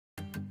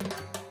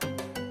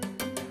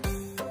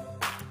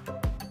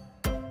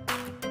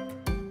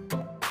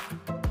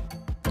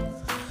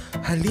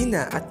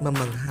Halina at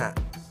mamangha,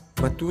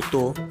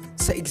 matuto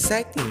sa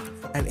exciting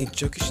and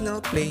educational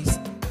place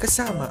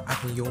kasama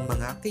ang iyong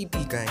mga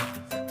kaibigan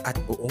at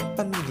buong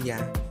pamilya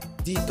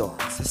dito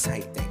sa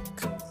Scitech.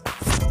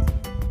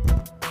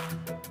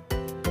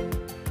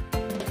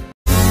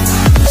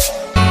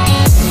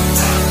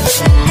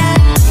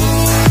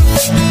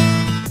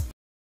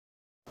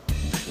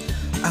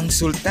 Ang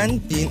Sultan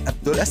bin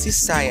Abdulaziz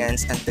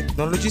Science and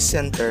Technology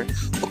Center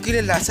o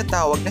kilala sa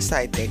tawag na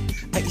Scitech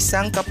ay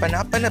isang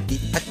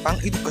kapanapanabik at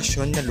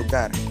pang-edukasyon na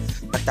lugar.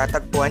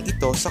 Matatagpuan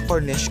ito sa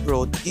Corniche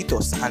Road dito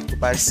sa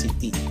Khobar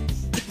City.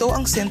 Ito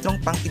ang sentrong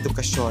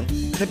pang-edukasyon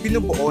na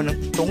binubuo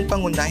ng 7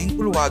 pangunahing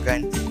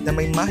bulwagan na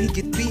may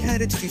mahigit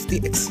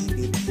 350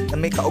 exhibit na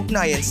may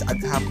kaugnayan sa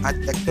agham at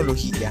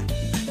teknolohiya.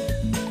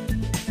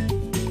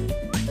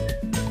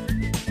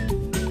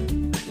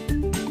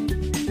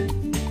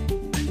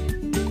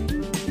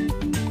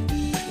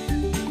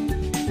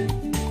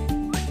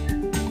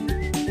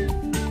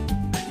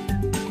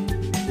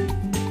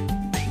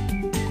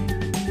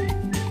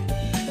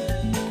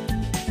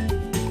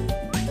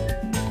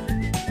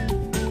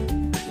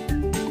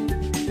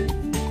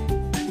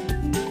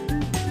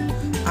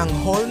 Ang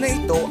hall na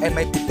ito ay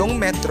may 7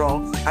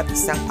 metro at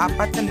isang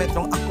 4 na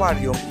metrong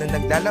aquarium na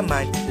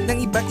naglalaman ng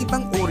iba't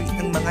ibang uri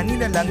ng mga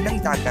nilalang ng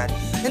dagat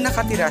na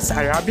nakatira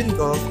sa Arabian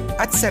Gulf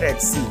at sa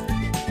Red Sea.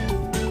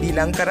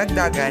 Bilang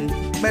karagdagan,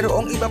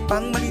 mayroong iba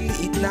pang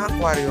maliliit na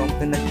aquarium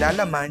na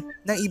naglalaman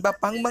ng iba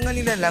pang mga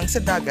nilalang sa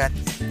dagat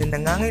na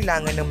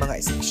nangangailangan ng mga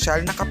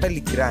espesyal na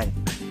kapaligiran.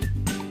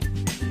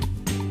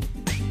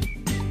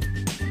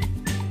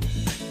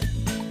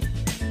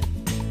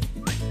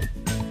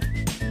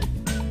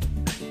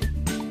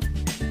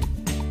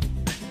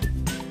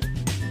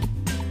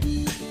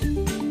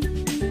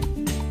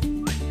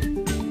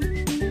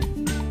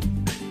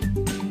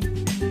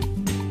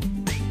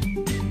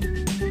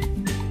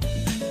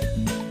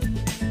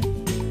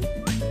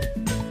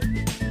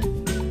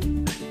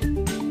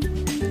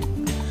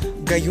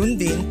 Gayun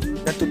din,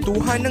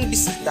 natutuhan ng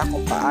bisita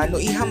kung paano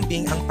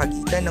ihambing ang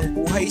pagitan ng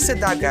buhay sa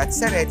dagat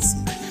sa Red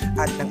Sea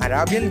at ng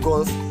Arabian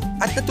Gulf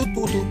at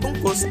natututo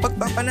tungkol sa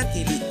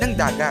pagpapanatili ng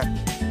dagat.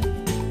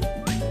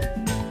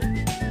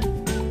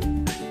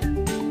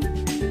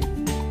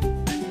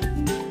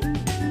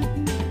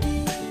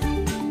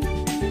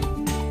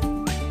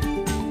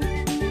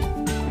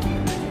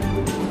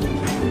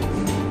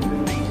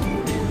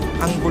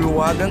 Ang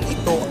bulwagang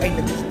ito ay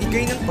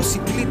nagbibigay ng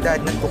posibilidad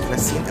na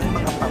tuklasin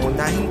ang mga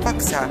pangunahing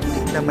paksa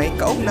na may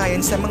kaugnayan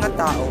sa mga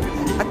tao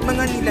at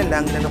mga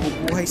nilalang na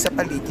nabubuhay sa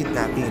paligid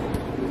natin.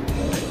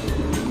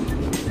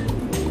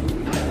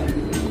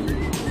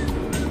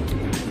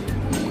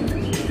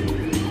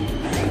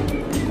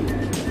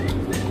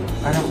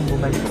 Parang akong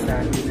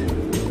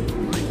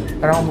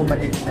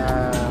bumalik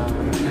sa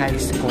high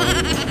school,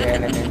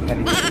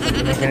 elementary.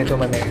 May ganito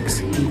man may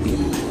exhibit.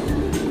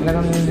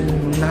 Talagang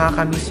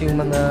nakakamiss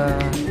yung mga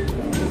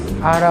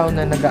araw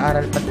na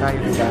nag-aaral pa tayo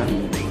nila.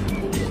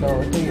 So,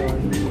 ito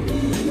yun.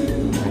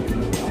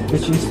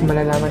 Which is,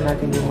 malalaman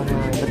natin yung mga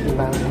iba't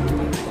ibang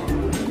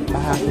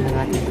bahagi ng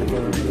ating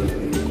kategory.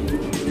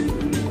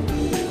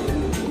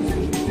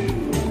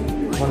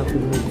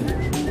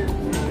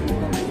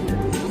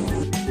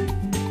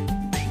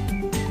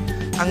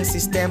 Ang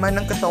sistema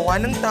ng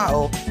katawan ng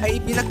tao ay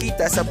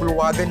ipinakita sa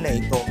bulwagan na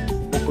ito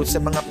bukod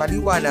sa mga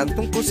paliwanag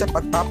tungkol sa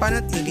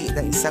pagpapanatili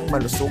ng isang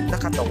malusog na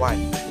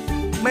katawan.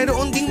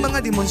 Mayroon ding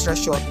mga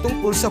demonstrasyon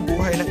tungkol sa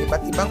buhay ng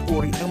iba't ibang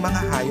uri ng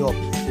mga hayop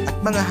at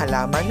mga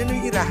halaman na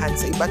nanirahan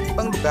sa iba't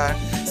ibang lugar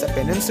sa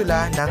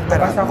peninsula ng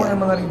Arabia. Nabasa ko ng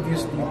mga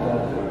reviews dito.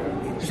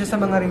 Isa sa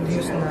mga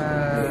reviews na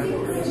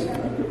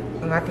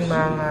ang ating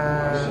mga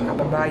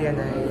kababayan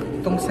ay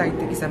itong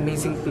Scitech is an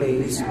amazing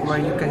place where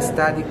you can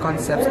study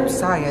concepts of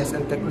science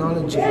and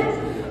technology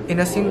in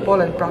a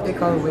simple and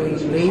practical way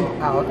laid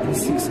out in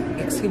 6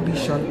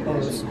 exhibition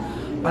halls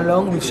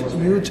along with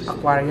huge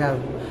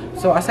aquarium.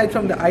 So aside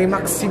from the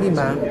IMAX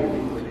cinema,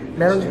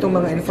 meron ditong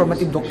mga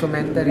informative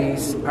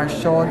documentaries are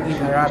shown in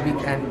Arabic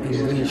and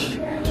English.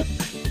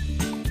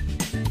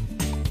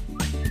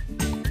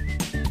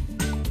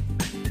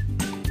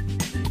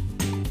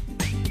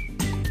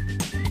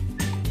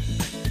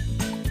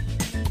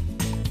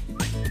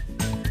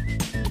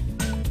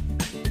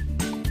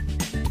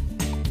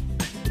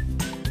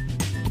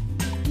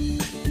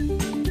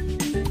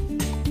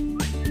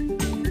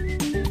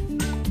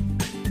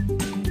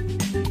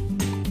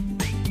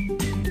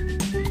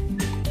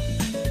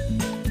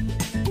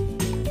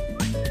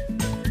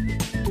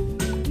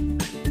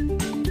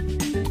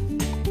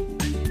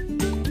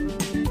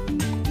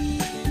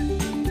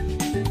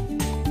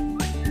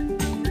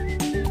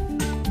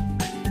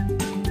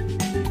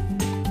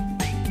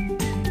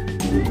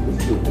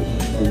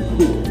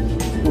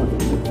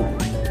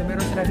 So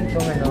meron sila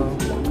ditong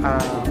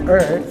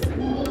earth.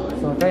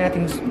 So try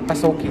natin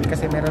pasukin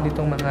kasi meron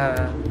ditong mga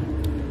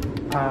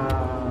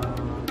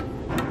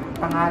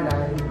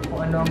pangalan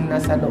kung ano ang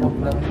nasa loob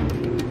ng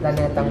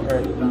planetang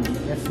Earth.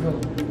 Let's go.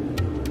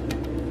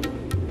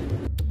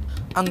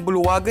 Ang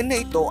bulwagan na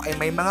ito ay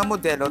may mga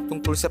modelo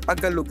tungkol sa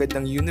paggalugad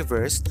ng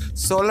universe,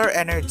 solar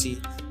energy,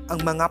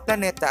 ang mga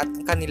planeta at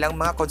ang kanilang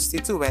mga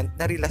constituent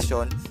na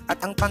relasyon at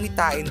ang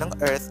pangitain ng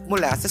Earth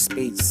mula sa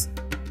space.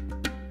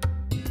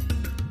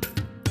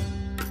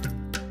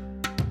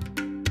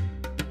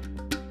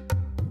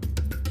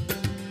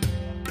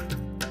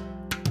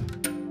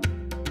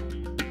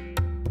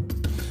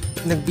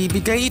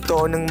 Nagbibigay ito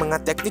ng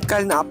mga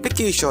technical na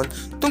application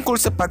tungkol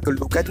sa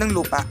paggalugad ng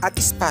lupa at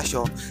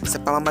espasyo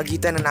sa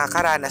pamamagitan na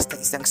nakaranas ng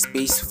isang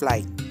space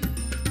flight.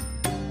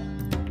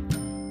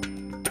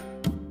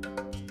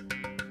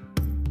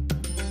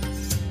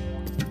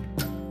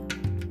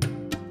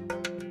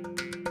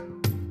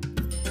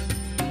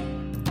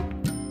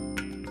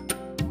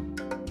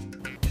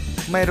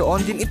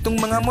 Mayroon din itong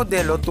mga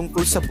modelo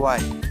tungkol sa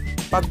buwan,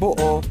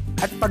 pagbuo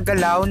at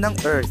paggalaw ng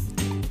Earth,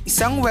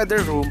 isang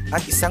weather room at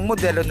isang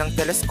modelo ng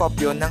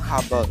teleskopyo ng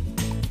Hubble.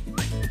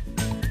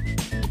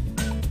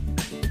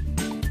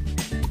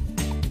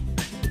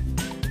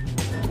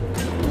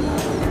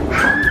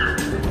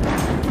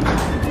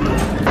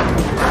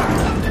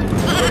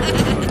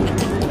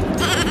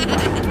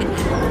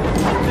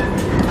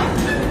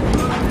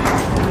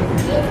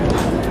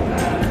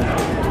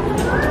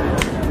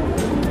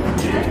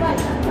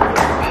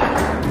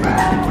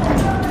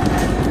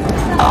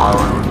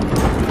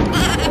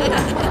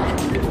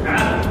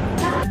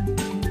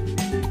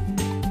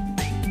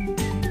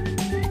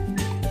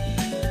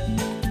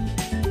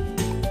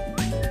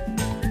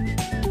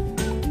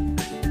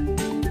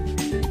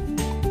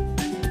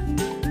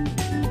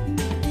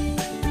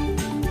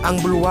 Ang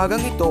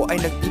bulwagang ito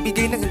ay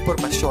nagbibigay ng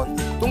impormasyon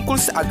tungkol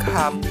sa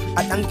agham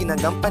at ang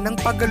ginagampan ng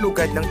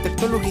paggalugad ng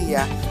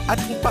teknolohiya at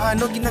kung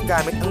paano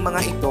ginagamit ang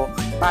mga ito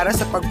para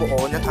sa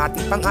pagbuo ng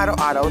ating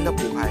pang-araw-araw na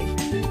buhay.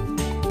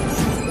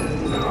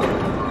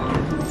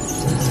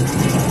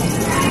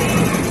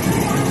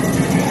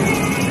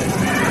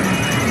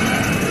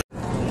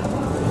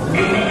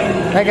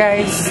 Hi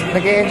guys!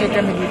 Nag-e-enjoy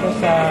kami dito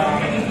sa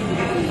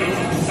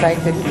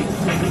Scitech.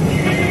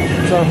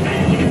 So,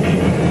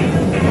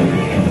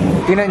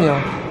 tingnan nyo,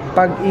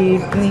 pag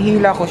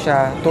inihila ko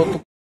siya, tugtog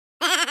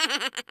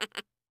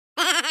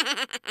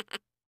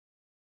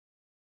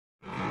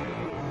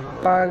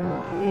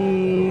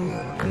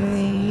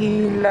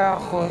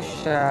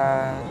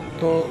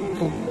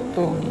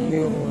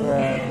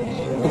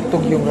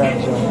yung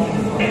radyo.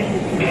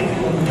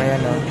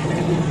 Ayan o.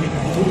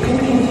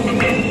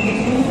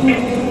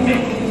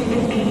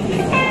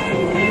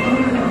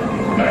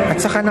 At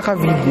saka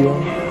naka-video.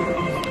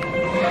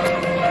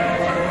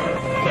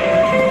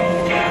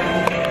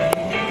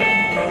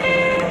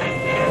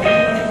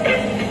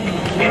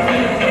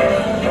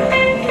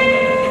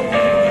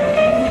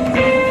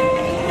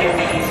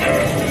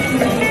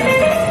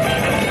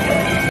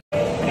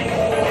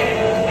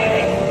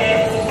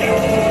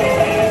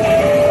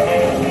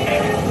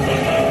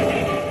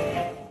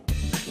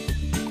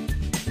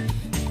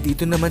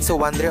 Dito naman sa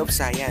Wonder of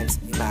Science,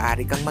 ay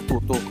maaari kang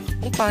matuto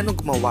kung paano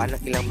gumawa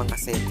ng ilang mga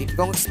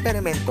scientificong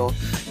eksperimento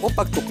o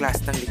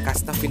pagtuklas ng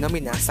likas na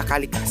fenomena sa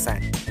kalikasan.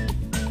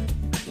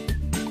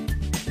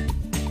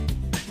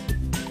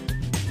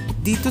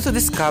 Dito sa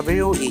Discovery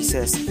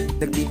Oasis,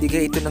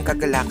 nagbibigay ito ng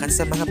kagalakan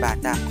sa mga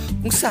bata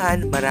kung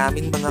saan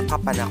maraming mga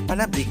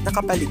kapanak-panabik na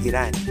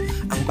kapaligiran.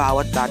 Ang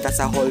bawat bata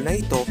sa hall na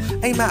ito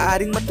ay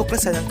maaaring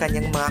matuklasan ang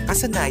kanyang mga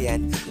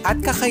kasanayan at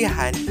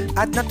kakayahan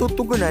at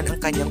natutugunan ang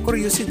kanyang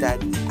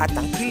kuryosidad at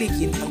ang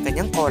kiligin ang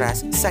kanyang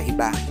oras sa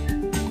iba.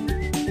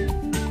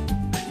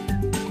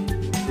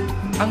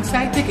 Ang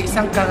Scitech ay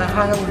isang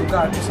karahanang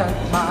lugar kung saan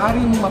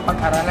maaari mong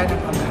mapag-aralan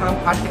ang agham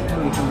at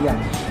teknolohiya.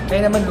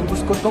 Kaya naman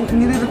lubos ko itong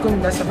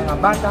inirekomenda sa mga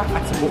bata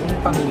at sa buong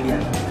pamilya.